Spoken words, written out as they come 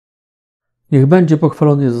Niech będzie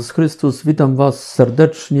pochwalony Jezus Chrystus. Witam Was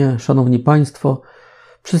serdecznie, Szanowni Państwo.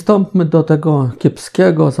 Przystąpmy do tego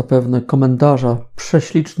kiepskiego zapewne komentarza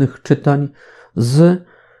prześlicznych czytań z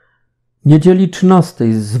niedzieli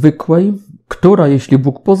 13 zwykłej, która, jeśli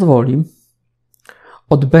Bóg pozwoli,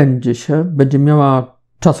 odbędzie się, będzie miała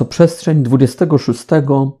czasoprzestrzeń 26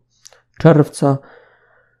 czerwca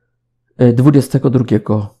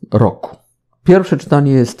 2022 roku. Pierwsze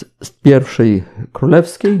czytanie jest z pierwszej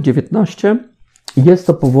królewskiej, 19. Jest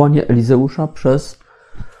to powołanie Elizeusza przez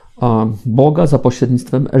Boga za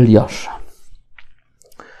pośrednictwem Eliasza.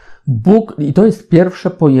 Bóg, i to jest pierwsze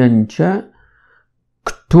pojęcie,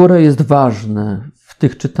 które jest ważne w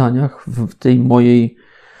tych czytaniach, w tej mojej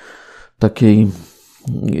takiej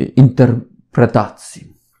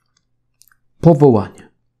interpretacji.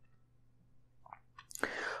 Powołanie.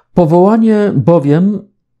 Powołanie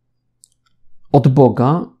bowiem od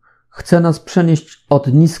Boga chce nas przenieść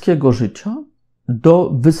od niskiego życia do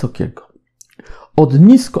wysokiego. Od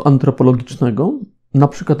niskoantropologicznego, na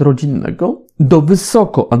przykład rodzinnego, do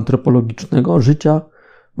wysokoantropologicznego życia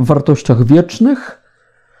w wartościach wiecznych,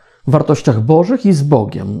 wartościach bożych i z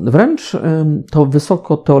Bogiem. Wręcz to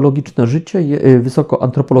wysokoteologiczne życie,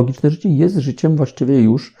 wysokoantropologiczne życie jest życiem właściwie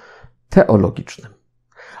już teologicznym.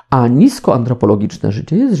 A niskoantropologiczne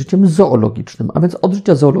życie jest życiem zoologicznym, a więc od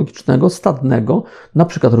życia zoologicznego, stadnego, na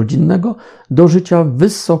przykład rodzinnego, do życia w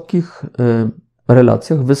wysokich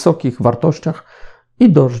relacjach, wysokich wartościach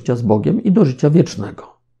i do życia z Bogiem i do życia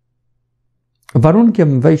wiecznego.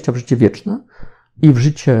 Warunkiem wejścia w życie wieczne i w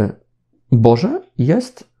życie Boże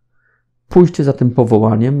jest pójście za tym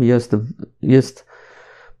powołaniem, jest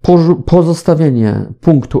pozostawienie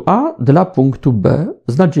punktu A dla punktu B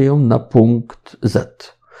z nadzieją na punkt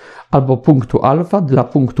Z. Albo punktu alfa dla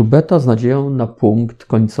punktu beta z nadzieją na punkt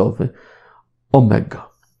końcowy omega.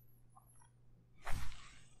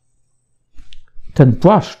 Ten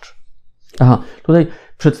płaszcz, tutaj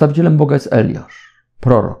przedstawicielem Boga jest Eliasz,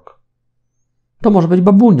 prorok. To może być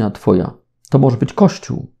babunia twoja, to może być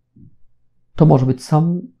Kościół, to może być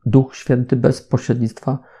sam Duch Święty bez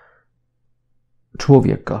pośrednictwa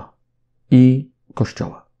człowieka i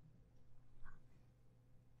Kościoła.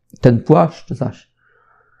 Ten płaszcz zaś,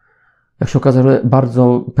 jak się okazało,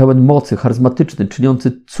 bardzo pełen mocy, charyzmatyczny,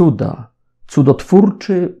 czyniący cuda,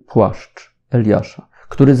 cudotwórczy płaszcz Eliasza,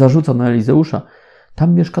 który zarzuca na Elizeusza,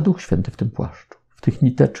 tam mieszka Duch Święty w tym płaszczu, w tych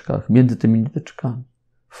niteczkach, między tymi niteczkami.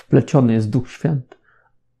 Wpleciony jest Duch Święty,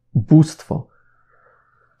 bóstwo,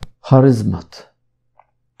 charyzmat,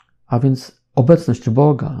 a więc obecność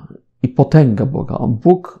Boga i potęga Boga.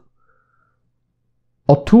 Bóg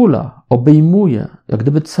otula, obejmuje, jak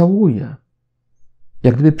gdyby całuje,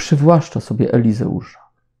 jak gdyby przywłaszcza sobie Elizeusza.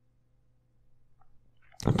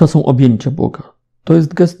 To są objęcia Boga. To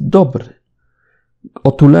jest gest dobry.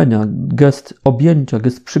 Otulenia, gest objęcia,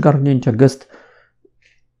 gest przygarnięcia, gest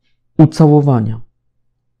ucałowania.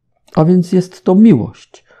 A więc jest to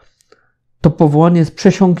miłość. To powołanie jest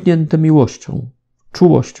przesiąknięte miłością,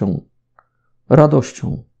 czułością,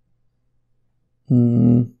 radością,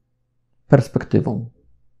 perspektywą.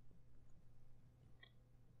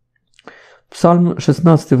 Psalm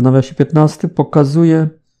 16 w nawiasie 15 pokazuje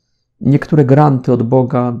niektóre granty od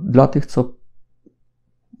Boga dla tych, co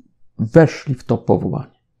weszli w to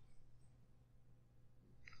powołanie.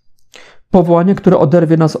 Powołanie, które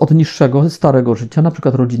oderwie nas od niższego, starego życia, na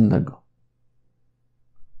przykład rodzinnego.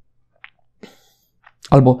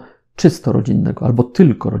 Albo czysto rodzinnego, albo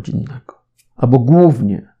tylko rodzinnego, albo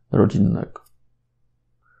głównie rodzinnego.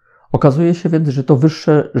 Okazuje się więc, że to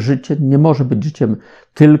wyższe życie nie może być życiem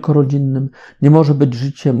tylko rodzinnym, nie może być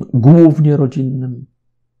życiem głównie rodzinnym,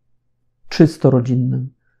 czysto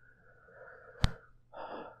rodzinnym,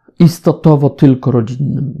 istotowo tylko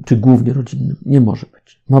rodzinnym, czy głównie rodzinnym. Nie może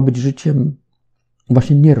być. Ma być życiem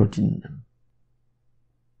właśnie nierodzinnym.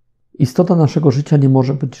 Istota naszego życia nie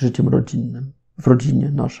może być życiem rodzinnym, w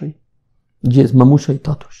rodzinie naszej, gdzie jest mamusia i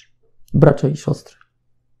tatuś, bracia i siostry.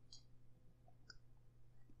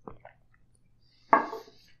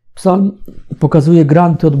 Psalm pokazuje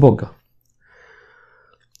granty od Boga.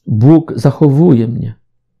 Bóg zachowuje mnie,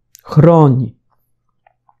 chroni.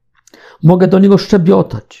 Mogę do Niego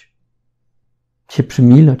szczebiotać, się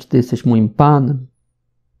przymilać. Ty jesteś moim Panem.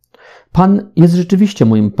 Pan jest rzeczywiście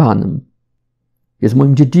moim Panem. Jest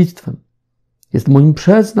moim dziedzictwem. Jest moim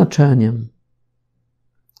przeznaczeniem.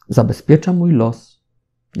 Zabezpiecza mój los.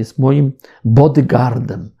 Jest moim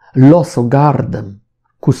bodyguardem, losogardem,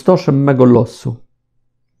 kustoszem mego losu.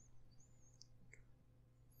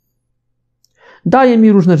 Daje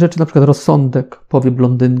mi różne rzeczy, na przykład rozsądek, powie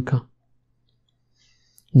blondynka.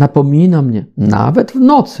 Napomina mnie, nawet w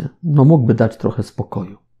nocy, mógłby dać trochę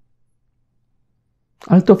spokoju.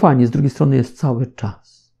 Ale to fajnie, z drugiej strony jest cały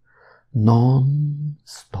czas.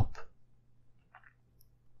 Non-stop.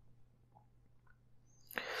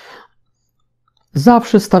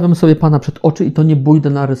 Zawsze stawiam sobie Pana przed oczy i to nie bójdę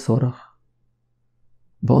na rysorach.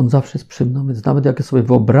 Bo On zawsze jest przy mną, więc nawet jak ja sobie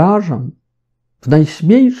wyobrażam w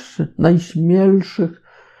najśmielszych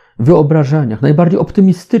wyobrażeniach, najbardziej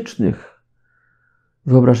optymistycznych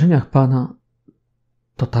wyobrażeniach Pana,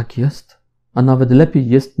 to tak jest, a nawet lepiej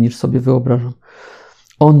jest, niż sobie wyobrażam.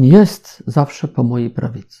 On jest zawsze po mojej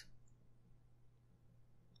prawicy.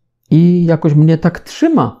 I jakoś mnie tak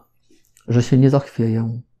trzyma, że się nie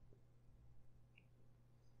zachwieję.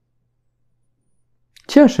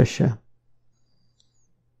 Cieszę się.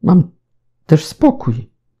 Mam też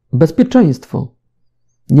spokój, bezpieczeństwo.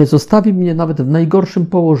 Nie zostawi mnie nawet w najgorszym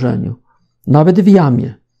położeniu, nawet w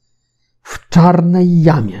jamie, w czarnej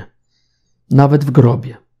jamie, nawet w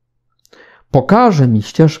grobie. Pokaże mi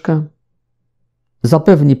ścieżkę,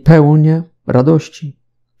 zapewni pełnię radości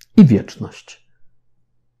i wieczność.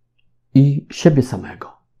 I siebie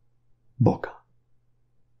samego, Boga.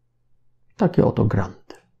 Takie oto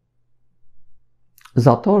granty.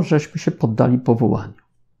 Za to, żeśmy się poddali powołaniu.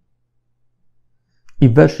 I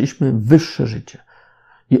weszliśmy w wyższe życie.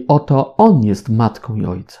 I oto On jest matką i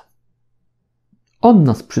ojcem. On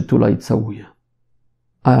nas przytula i całuje.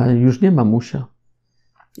 A już nie mamusia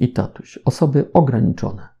i tatuś. Osoby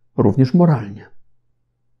ograniczone, również moralnie.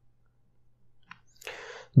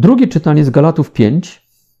 Drugie czytanie z Galatów 5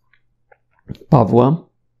 Pawła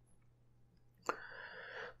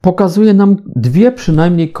pokazuje nam dwie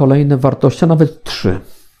przynajmniej kolejne wartości, a nawet trzy,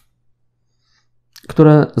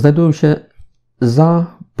 które znajdują się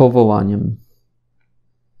za powołaniem,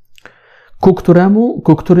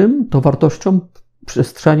 ku którym to wartościom,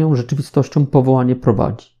 przestrzenią, rzeczywistością powołanie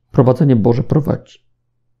prowadzi. Prowadzenie Boże prowadzi.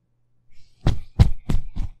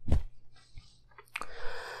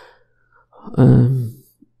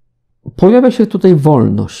 Pojawia się tutaj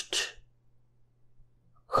wolność.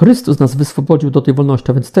 Chrystus nas wyswobodził do tej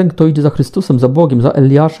wolności, a więc ten, kto idzie za Chrystusem, za Bogiem, za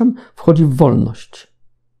Eliaszem, wchodzi w wolność.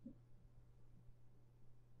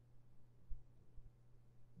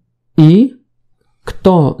 I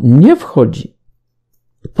kto nie wchodzi,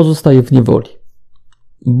 pozostaje w niewoli.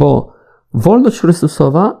 Bo wolność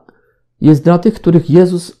Chrystusowa jest dla tych, których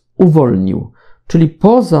Jezus uwolnił. Czyli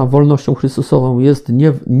poza wolnością Chrystusową jest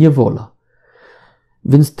niewola.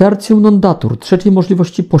 Więc tertium non datur, trzeciej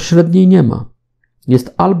możliwości pośredniej nie ma.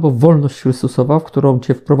 Jest albo wolność Chrystusowa, w którą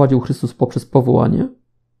Cię wprowadził Chrystus poprzez powołanie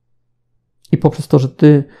i poprzez to, że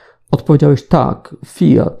Ty odpowiedziałeś tak,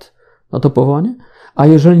 fiat na to powołanie, a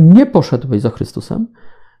jeżeli nie poszedłeś za Chrystusem,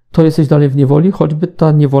 to jesteś dalej w niewoli, choćby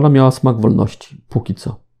ta niewola miała smak wolności. Póki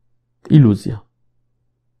co. Iluzja.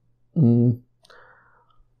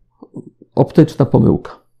 Optyczna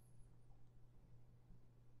pomyłka.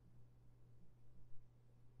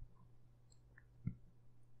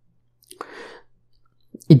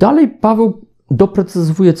 I dalej Paweł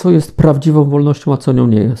doprecyzowuje, co jest prawdziwą wolnością, a co nią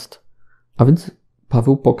nie jest. A więc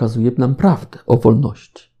Paweł pokazuje nam prawdę o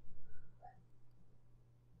wolności.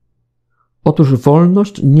 Otóż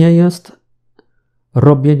wolność nie jest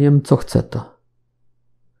robieniem, co chce ta.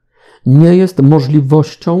 Nie jest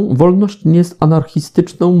możliwością, wolność nie jest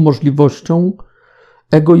anarchistyczną możliwością,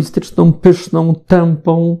 egoistyczną, pyszną,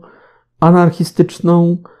 tępą,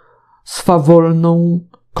 anarchistyczną, swawolną,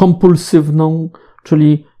 kompulsywną,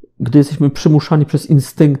 czyli gdy jesteśmy przymuszani przez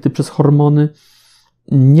instynkty, przez hormony,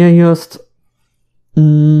 nie jest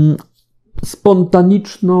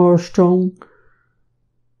spontanicznością,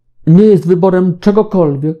 nie jest wyborem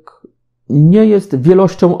czegokolwiek, nie jest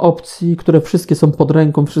wielością opcji, które wszystkie są pod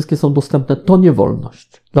ręką, wszystkie są dostępne. To nie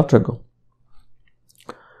wolność. Dlaczego?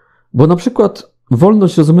 Bo na przykład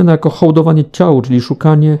wolność rozumiana jako hołdowanie ciału, czyli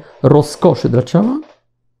szukanie rozkoszy dla ciała,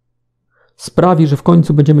 sprawi, że w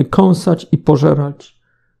końcu będziemy kąsać i pożerać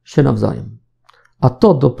się nawzajem. A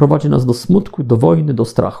to doprowadzi nas do smutku, do wojny, do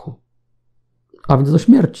strachu. A więc do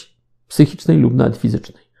śmierci psychicznej lub nawet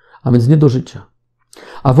fizycznej. A więc nie do życia.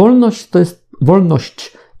 A wolność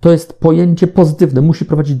to jest pojęcie pozytywne. Musi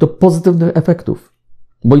prowadzić do pozytywnych efektów,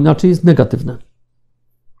 bo inaczej jest negatywne.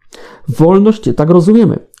 Wolność, tak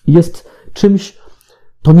rozumiemy, jest czymś,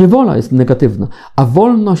 to niewola jest negatywna, a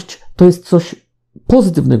wolność to jest coś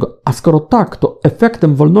pozytywnego. A skoro tak, to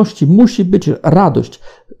efektem wolności musi być radość,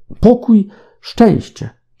 pokój, szczęście,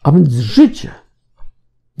 a więc życie.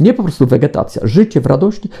 Nie po prostu wegetacja. Życie w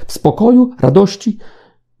radości, w spokoju, radości,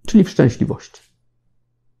 czyli w szczęśliwości.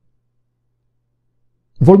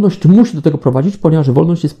 Wolność musi do tego prowadzić, ponieważ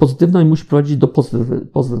wolność jest pozytywna i musi prowadzić do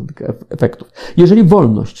pozytywnych efektów. Jeżeli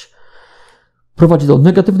wolność prowadzi do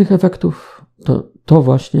negatywnych efektów, to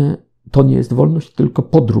właśnie to nie jest wolność, tylko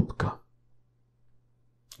podróbka.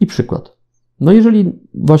 I przykład. No jeżeli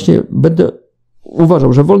właśnie będę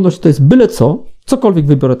uważał, że wolność to jest byle co, cokolwiek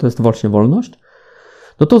wybiorę, to jest właśnie wolność,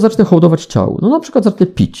 no to zacznę hołdować ciału. No na przykład zacznę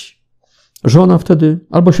pić. Żona wtedy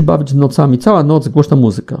albo się bawić nocami, cała noc, głośna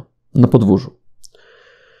muzyka na podwórzu.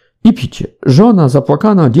 I picie. Żona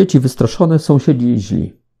zapłakana, dzieci wystraszone, sąsiedzi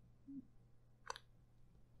źli.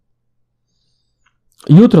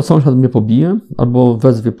 Jutro sąsiad mnie pobije albo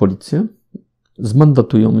wezwie policję,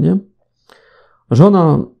 zmandatują mnie.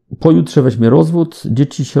 Żona pojutrze weźmie rozwód,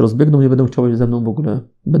 dzieci się rozbiegną, nie będą chciały ze mną w ogóle,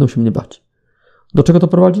 będą się mnie bać. Do czego to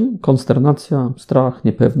prowadzi? Konsternacja, strach,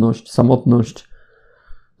 niepewność, samotność,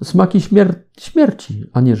 smaki śmierci,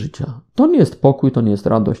 a nie życia. To nie jest pokój, to nie jest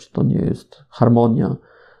radość, to nie jest harmonia,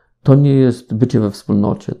 to nie jest bycie we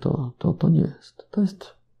wspólnocie, to nie jest. To jest...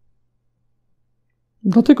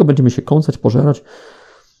 Dlatego będziemy się kąsać, pożerać.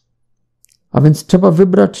 A więc trzeba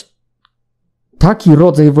wybrać taki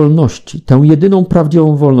rodzaj wolności, tę jedyną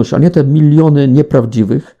prawdziwą wolność, a nie te miliony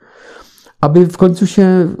nieprawdziwych, aby w końcu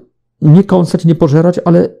się nie kąsać, nie pożerać,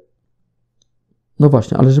 ale no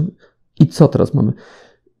właśnie, ale żeby... I co teraz mamy?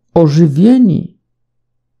 Ożywieni,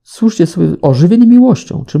 słuchajcie sobie, ożywieni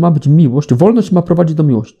miłością. Czy ma być miłość? Wolność ma prowadzić do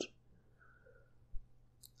miłości.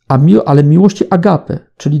 Ale miłości agape,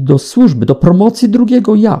 czyli do służby, do promocji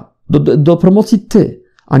drugiego ja, do promocji ty,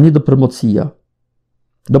 a nie do promocji ja.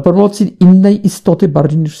 Do promocji innej istoty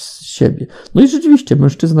bardziej niż siebie. No i rzeczywiście,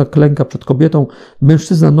 mężczyzna klęka przed kobietą,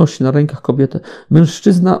 mężczyzna nosi na rękach kobietę,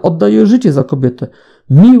 mężczyzna oddaje życie za kobietę.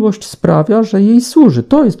 Miłość sprawia, że jej służy.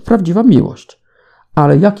 To jest prawdziwa miłość.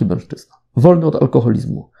 Ale jaki mężczyzna? Wolny od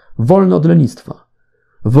alkoholizmu, wolny od lenistwa,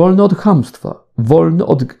 wolny od chamstwa, wolny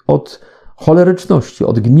od choleryczności,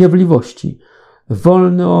 od gniewliwości,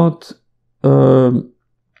 wolny od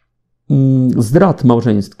zdrad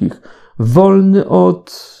małżeńskich, wolny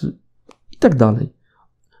od i tak dalej.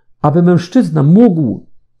 Aby mężczyzna mógł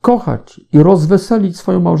kochać i rozweselić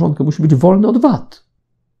swoją małżonkę, musi być wolny od wad.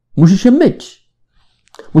 Musi się myć.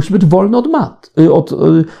 Musi być wolny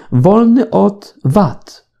wolny od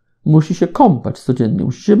wad. Musi się kąpać codziennie,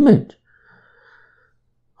 musi się myć.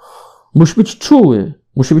 Musi być czuły,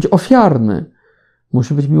 musi być ofiarny,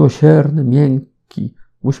 musi być miłosierny, miękki,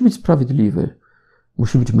 musi być sprawiedliwy,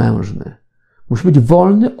 musi być mężny. Musi być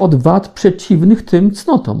wolny od wad przeciwnych tym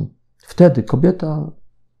cnotom. Wtedy kobieta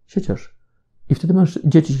się cieszy. I wtedy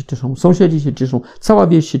dzieci się cieszą, sąsiedzi się cieszą, cała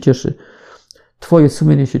wieś się cieszy. Twoje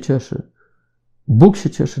sumienie się cieszy. Bóg się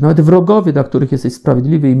cieszy. Nawet wrogowie, dla których jesteś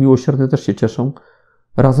sprawiedliwy i miłosierny, też się cieszą.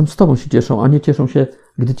 Razem z tobą się cieszą, a nie cieszą się,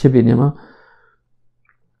 gdy ciebie nie ma.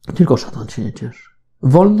 Tylko szatan się nie cieszy.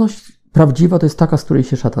 Wolność prawdziwa to jest taka, z której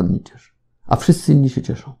się szatan nie cieszy. A wszyscy inni się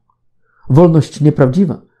cieszą. Wolność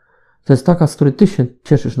nieprawdziwa to jest taka, z której ty się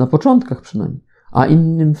cieszysz na początkach przynajmniej, a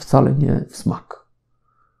innym wcale nie w smak.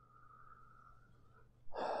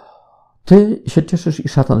 Ty się cieszysz i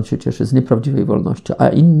szatan się cieszy z nieprawdziwej wolności, a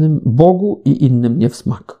innym Bogu i innym nie w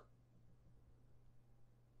smak.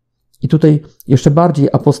 I tutaj jeszcze bardziej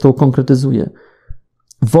apostoł konkretyzuje.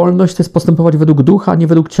 Wolność to jest postępować według ducha, a nie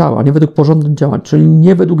według ciała, nie według porządnych działań, czyli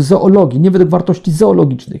nie według zoologii, nie według wartości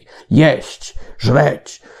zoologicznych. Jeść,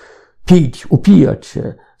 żreć, pić, upijać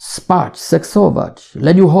się, spać, seksować,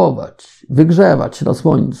 leniuchować, wygrzewać się na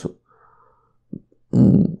słońcu,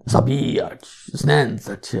 zabijać,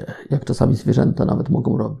 znęcać się, jak czasami zwierzęta nawet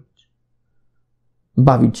mogą robić.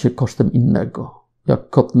 Bawić się kosztem innego, jak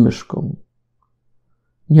kot myszką.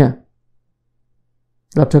 Nie.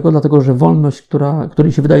 Dlaczego? Dlatego, że wolność,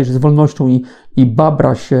 której się wydaje, że jest wolnością i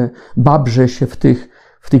babrze się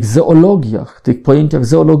w tych zoologiach, w tych pojęciach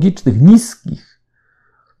zoologicznych, niskich,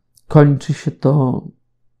 kończy się to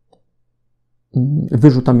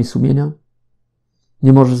wyrzutami sumienia.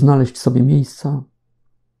 Nie możesz znaleźć sobie miejsca.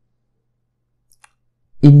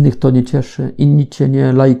 Innych to nie cieszy, inni cię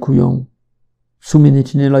nie lajkują. Sumienie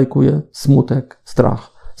cię nie lajkuje. Smutek,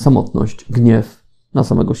 strach, samotność, gniew na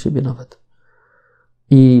samego siebie nawet.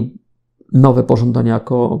 I nowe pożądania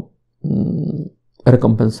jako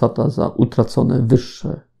rekompensata za utracone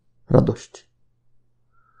wyższe radości.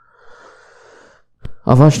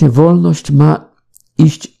 A właśnie wolność ma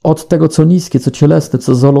iść od tego, co niskie, co cielesne,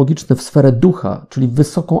 co zoologiczne w sferę ducha, czyli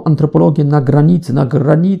wysoką antropologię na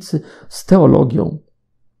granicy z teologią.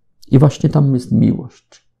 I właśnie tam jest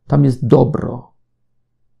miłość, tam jest dobro.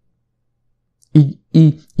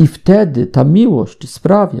 I wtedy ta miłość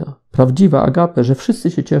sprawia, prawdziwa agape, że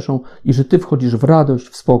wszyscy się cieszą i że ty wchodzisz w radość,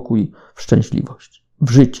 w spokój, w szczęśliwość, w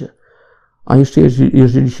życie. A jeszcze,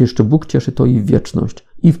 jeżeli się jeszcze Bóg cieszy, to i w wieczność,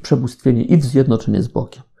 i w przebóstwienie, i w zjednoczenie z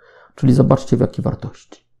Bogiem. Czyli zobaczcie, w jakie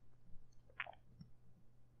wartości.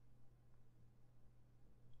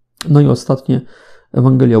 No i ostatnie,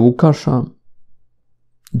 Ewangelia Łukasza,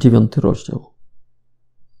 9 rozdział.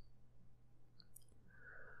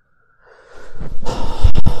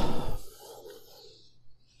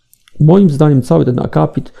 Moim zdaniem cały ten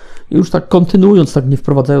akapit, już tak kontynuując, tak nie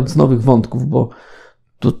wprowadzając nowych wątków, bo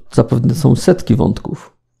tu zapewne są setki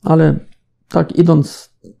wątków, ale tak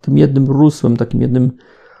idąc tym jednym rusłem, takim jednym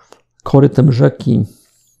korytem rzeki,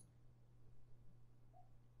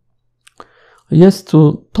 jest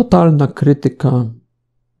tu totalna krytyka.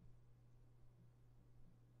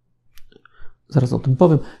 Zaraz o tym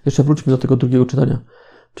powiem. Jeszcze wróćmy do tego drugiego czytania.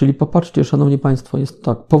 Czyli popatrzcie, szanowni państwo, jest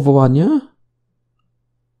tak, powołanie,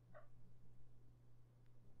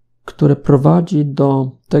 które prowadzi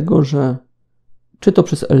do tego, że czy to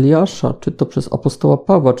przez Eliasza, czy to przez apostoła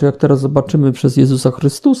Pawła, czy jak teraz zobaczymy przez Jezusa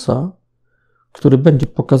Chrystusa, który będzie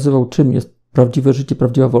pokazywał, czym jest prawdziwe życie,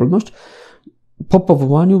 prawdziwa wolność, po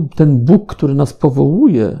powołaniu ten Bóg, który nas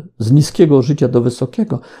powołuje z niskiego życia do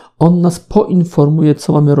wysokiego, On nas poinformuje,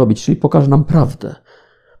 co mamy robić, czyli pokaże nam prawdę.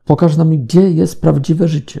 Pokaże nam, gdzie jest prawdziwe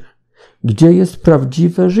życie. Gdzie jest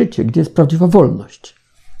prawdziwe życie, gdzie jest prawdziwa wolność.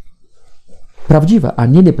 Prawdziwa, a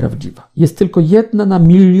nie nieprawdziwa. Jest tylko jedna na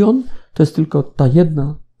milion, to jest tylko ta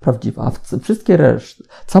jedna prawdziwa. A wszystkie reszty,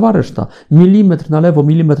 cała reszta, milimetr na lewo,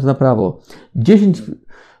 milimetr na prawo, 1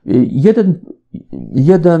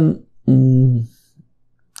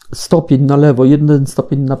 stopień na lewo, 1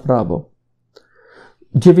 stopień na prawo,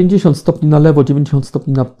 90 stopni na lewo, 90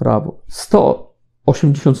 stopni na prawo,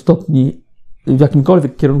 180 stopni w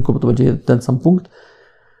jakimkolwiek kierunku, bo to będzie ten sam punkt.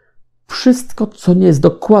 Wszystko, co nie jest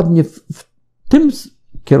dokładnie w tym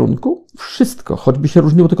kierunku, wszystko, choćby się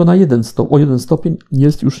różniło tylko na o 1 stopień,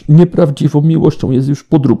 jest już nieprawdziwą miłością, jest już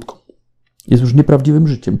podróbką, jest już nieprawdziwym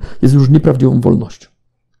życiem, jest już nieprawdziwą wolnością.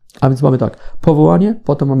 A więc mamy tak, powołanie,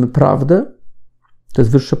 potem mamy prawdę, to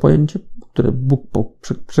jest wyższe pojęcie, które Bóg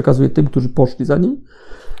przekazuje tym, którzy poszli za Nim.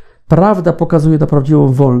 Prawda pokazuje na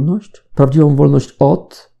prawdziwą wolność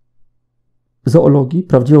od zoologii,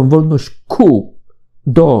 prawdziwą wolność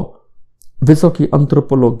do wysokiej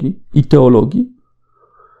antropologii i teologii.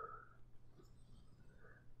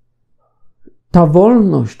 Ta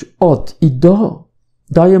wolność od i do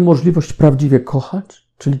daje możliwość prawdziwie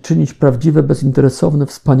kochać, czyli czynić prawdziwe, bezinteresowne,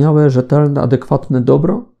 wspaniałe, rzetelne, adekwatne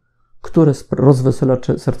dobro, które rozwesela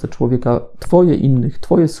serce człowieka, twoje innych,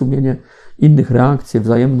 twoje sumienie, innych reakcje,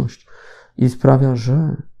 wzajemność i sprawia,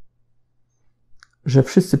 że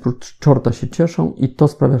wszyscy prócz czorta się cieszą i to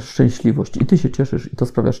sprawia szczęśliwość. I ty się cieszysz i to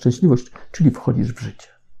sprawia szczęśliwość, czyli wchodzisz w życie.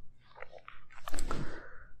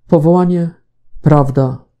 Powołanie,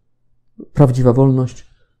 prawda, prawdziwa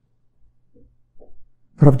wolność,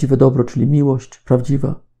 prawdziwe dobro, czyli miłość,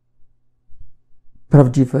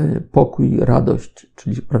 prawdziwy pokój, radość,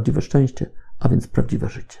 czyli prawdziwe szczęście, a więc prawdziwe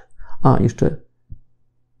życie. A jeszcze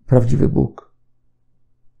prawdziwy Bóg,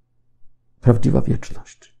 prawdziwa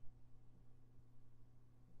wieczność.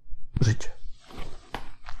 Życie.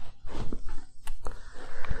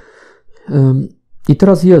 I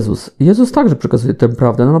teraz Jezus. Jezus także przekazuje tę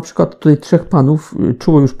prawdę. No, na przykład tutaj 3 panów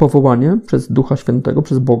czuło już powołanie przez Ducha Świętego,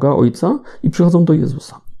 przez Boga Ojca i przychodzą do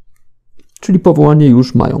Jezusa. Czyli powołanie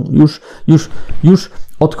już mają. Już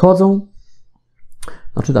odchodzą.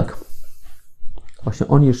 Znaczy tak. Właśnie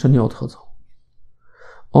oni jeszcze nie odchodzą.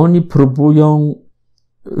 Oni próbują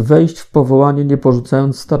wejść w powołanie, nie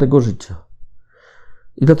porzucając starego życia.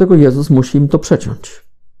 I dlatego Jezus musi im to przeciąć.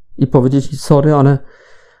 I powiedzieć, sorry, ale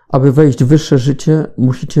aby wejść w wyższe życie,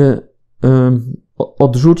 musicie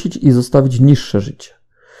odrzucić i zostawić niższe życie.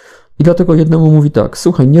 I dlatego jednemu mówi tak,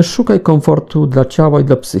 słuchaj, nie szukaj komfortu dla ciała i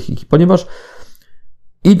dla psychiki, ponieważ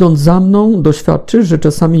idąc za mną doświadczysz, że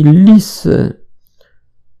czasami lisy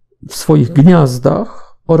w swoich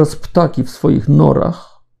gniazdach oraz ptaki w swoich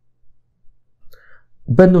norach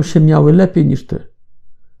będą się miały lepiej niż ty.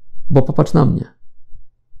 Bo popatrz na mnie.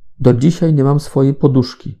 Do dzisiaj nie mam swojej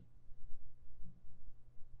poduszki.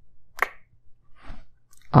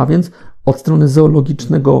 A więc od strony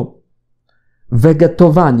zoologicznego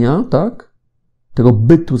wegetowania, tak, tego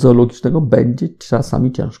bytu zoologicznego będzie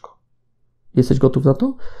czasami ciężko. Jesteś gotów na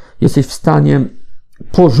to? Jesteś w stanie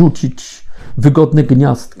porzucić wygodne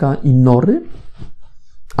gniazdka i nory,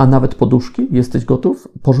 a nawet poduszki? Jesteś gotów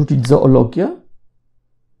porzucić zoologię?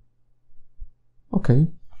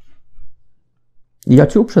 Okej. Ja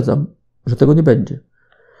cię uprzedzam, że tego nie będzie.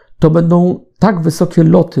 To będą tak wysokie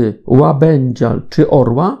loty łabędzia czy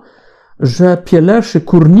orła, że pieleszy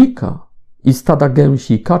kurnika i stada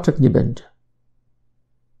gęsi i kaczek nie będzie.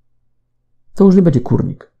 To już nie będzie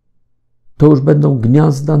kurnik. To już będą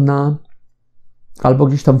gniazda albo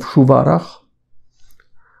gdzieś tam w szuwarach,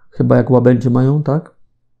 chyba jak łabędzie mają, tak?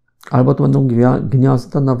 Albo to będą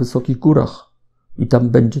gniazda na wysokich górach i tam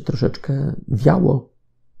będzie troszeczkę wiało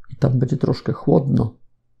i tam będzie troszkę chłodno.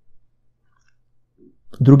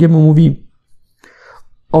 Drugiemu mówi: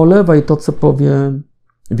 olewaj to, co powie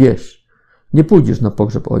wieś. Nie pójdziesz na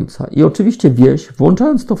pogrzeb ojca. I oczywiście wieś,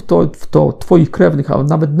 włączając w to twoich krewnych, a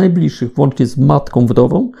nawet najbliższych, włącznie z matką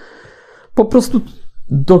wdową, po prostu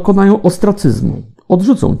dokonają ostracyzmu.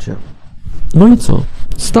 Odrzucą cię. No i co?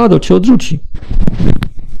 Stado cię odrzuci.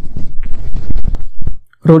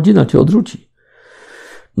 Rodzina cię odrzuci.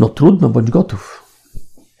 No trudno, bądź gotów.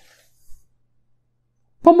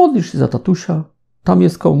 Pomodlisz się za tatusia, tam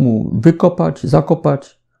jest komu wykopać,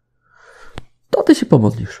 zakopać, to ty się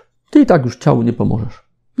pomodlisz. Ty i tak już ciału nie pomożesz.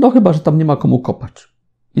 No chyba, że tam nie ma komu kopać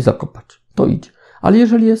i zakopać. To idź. Ale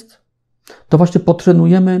jeżeli jest, to właśnie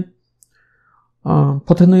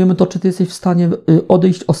potrenujemy to, czy ty jesteś w stanie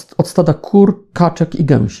odejść od stada kur, kaczek i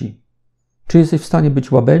gęsi. Czy jesteś w stanie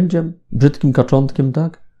być łabędziem, brzydkim kaczątkiem,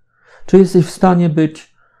 tak? Czy jesteś w stanie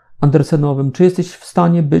być Andersenowym? Czy jesteś w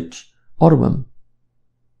stanie być orłem?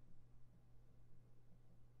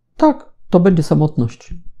 Tak, to będzie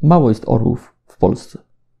samotność. Mało jest orłów w Polsce.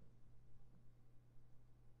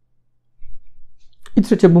 I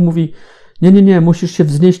trzeciemu mówi: nie, musisz się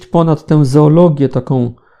wznieść ponad tę zoologię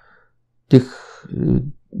taką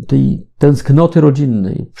tej tęsknoty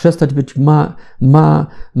rodzinnej. Przestać być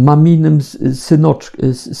maminym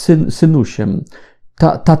synusiem,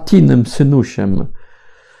 tatinym synusiem.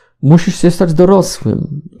 Musisz się stać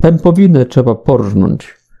dorosłym. Pępowinę trzeba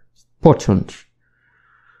porżnąć, pociąć.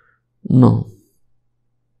 No.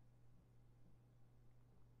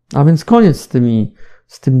 A więc koniec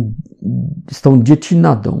z tą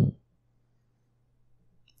dziecinadą.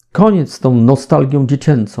 Koniec z tą nostalgią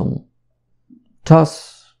dziecięcą.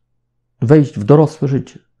 Czas wejść w dorosłe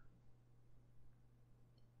życie.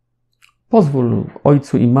 Pozwól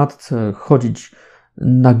ojcu i matce chodzić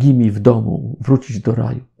nagimi w domu, wrócić do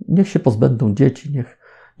raju. Niech się pozbędą dzieci,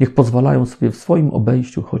 niech pozwalają sobie w swoim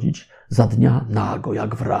obejściu chodzić za dnia nago,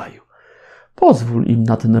 jak w raju. Pozwól im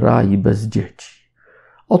na ten raj bez dzieci.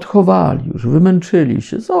 Odchowali już, wymęczyli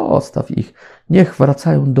się, zostaw ich. Niech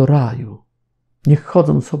wracają do raju. Niech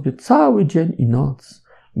chodzą sobie cały dzień i noc,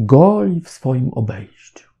 goli w swoim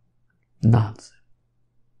obejściu. Nadzy.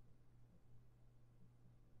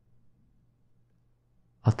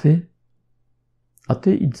 A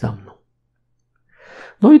ty idź za mną.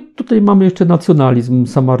 No i tutaj mamy jeszcze nacjonalizm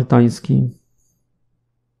samarytański.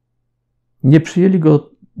 Nie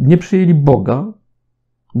przyjęli Boga,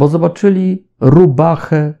 bo zobaczyli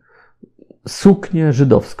rubachę, suknię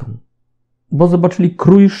żydowską. Bo zobaczyli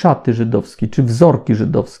krój szaty żydowskiej, czy wzorki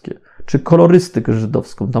żydowskie, czy kolorystykę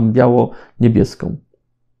żydowską, tam biało-niebieską.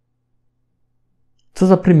 Co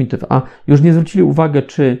za prymityw. A już nie zwrócili uwagi,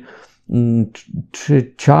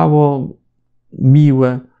 czy ciało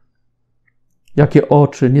miłe, jakie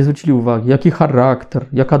oczy, nie zwrócili uwagi, jaki charakter,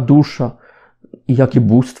 jaka dusza i jakie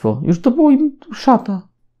bóstwo. Już to było im szata.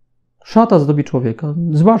 Szata zdobi człowieka.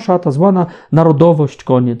 Zła szata, zła narodowość,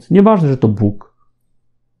 koniec. Nieważne, że to Bóg.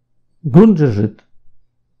 Grunt, że Żyd.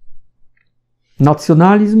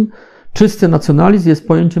 Nacjonalizm, czysty nacjonalizm jest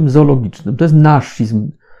pojęciem zoologicznym. To jest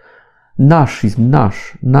nasizm. Nasizm.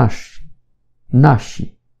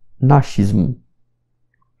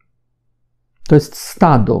 To jest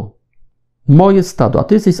stado. Moje stado. A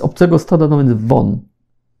ty jesteś z obcego stada, no więc won.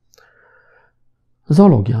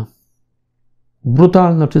 Zoologia.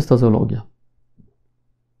 Brutalna, czysta zoologia.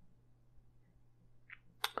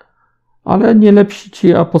 Ale nie lepsi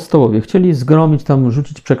ci apostołowie. Chcieli zgromić tam,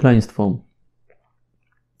 rzucić przekleństwo.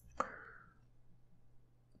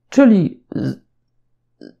 Czyli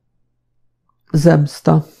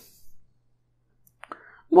zemsta.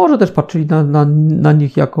 Może też patrzyli na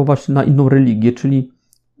nich jako właśnie na inną religię, czyli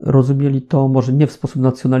rozumieli to może nie w sposób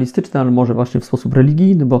nacjonalistyczny, ale może właśnie w sposób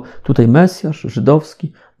religijny, bo tutaj Mesjasz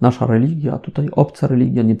żydowski, nasza religia, a tutaj obca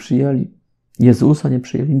religia, nie przyjęli. Jezusa nie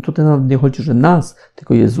przyjęli. I tutaj nawet nie chodzi, że nas,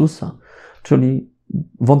 tylko Jezusa. Czyli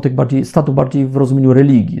wątek statu bardziej w rozumieniu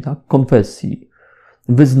religii, tak? Konfesji,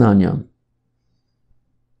 wyznania.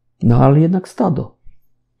 No ale jednak stado.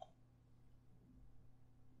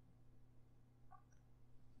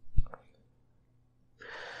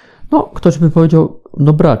 No, ktoś by powiedział: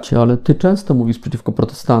 no bracie, ale ty często mówisz przeciwko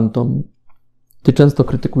protestantom, ty często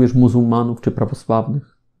krytykujesz muzułmanów czy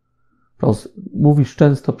prawosławnych, mówisz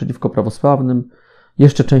często przeciwko prawosławnym,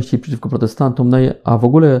 jeszcze częściej przeciwko protestantom, a w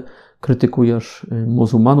ogóle krytykujesz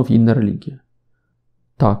muzułmanów i inne religie.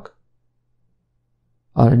 Tak.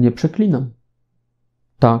 Ale nie przeklinam.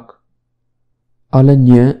 Tak. Ale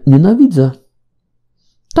nie nienawidzę.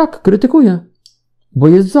 Tak, krytykuję. Bo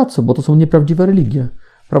jest za co, bo to są nieprawdziwe religie.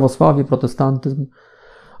 prawosławie, protestantyzm,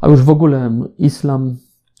 a już w ogóle islam,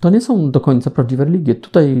 to nie są do końca prawdziwe religie.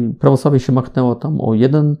 Tutaj prawosławie się machnęło tam o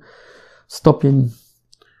 1 stopień,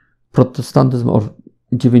 protestantyzm o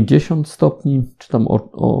 90 stopni, czy tam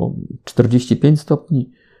o 45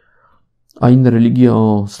 stopni, a inne religie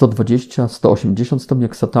o 120, 180 stopni,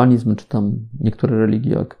 jak satanizm, czy tam niektóre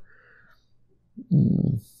religie jak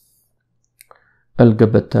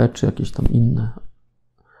LGBT, czy jakieś tam inne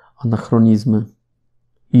anachronizmy,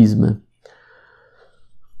 izmy.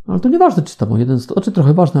 Ale to nieważne, czy tam o 1 stopień, czy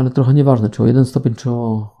trochę ważne, ale trochę nieważne, czy o 1 stopień, czy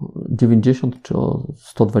o 90, czy o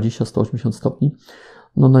 120, 180 stopni.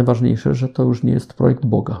 No najważniejsze, że to już nie jest projekt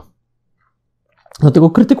Boga. Dlatego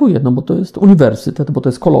krytykuję, no bo to jest uniwersytet, bo to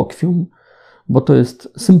jest kolokwium, bo to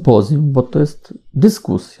jest sympozjum, bo to jest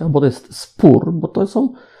dyskusja, bo to jest spór, bo to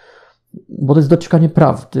jest dociekanie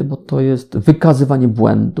prawdy, bo to jest wykazywanie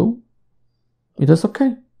błędu. I to jest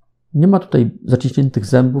okej. Nie ma tutaj zaciśniętych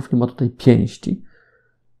zębów, nie ma tutaj pięści.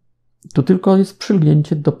 Tu tylko jest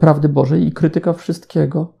przylgnięcie do prawdy Bożej i krytyka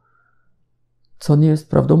wszystkiego, co nie jest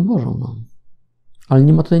prawdą Bożą. No. Ale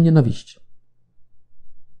nie ma tutaj nienawiści.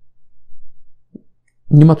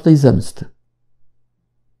 Nie ma tutaj zemsty.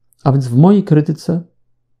 A więc w mojej krytyce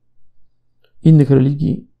innych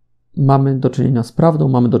religii mamy do czynienia z prawdą,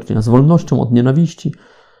 mamy do czynienia z wolnością od nienawiści,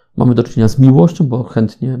 mamy do czynienia z miłością, bo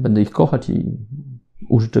chętnie będę ich kochać i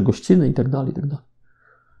użyczę gościny i tak dalej, i tak dalej.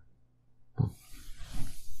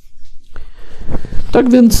 Tak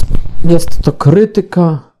więc jest to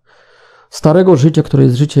krytyka starego życia, które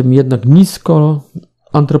jest życiem jednak nisko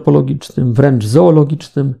antropologicznym, wręcz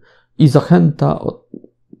zoologicznym i zachęta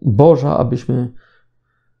Boża, abyśmy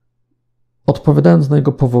odpowiadając na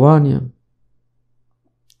Jego powołanie,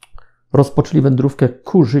 rozpoczęli wędrówkę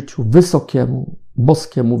ku życiu wysokiemu,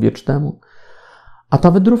 boskiemu, wiecznemu. A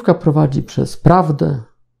ta wędrówka prowadzi przez prawdę,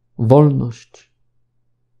 wolność,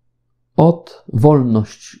 od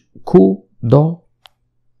wolność ku do,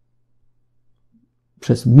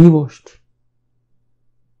 przez miłość,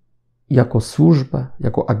 jako służbę,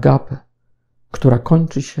 jako agapę, która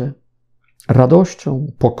kończy się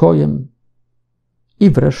radością, pokojem i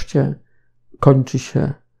wreszcie kończy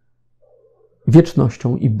się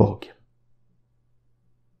wiecznością i Bogiem,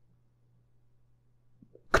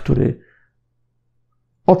 który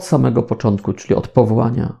od samego początku, czyli od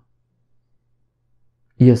powołania,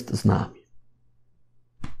 jest z nami.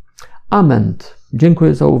 Amen.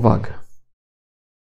 Dziękuję za uwagę.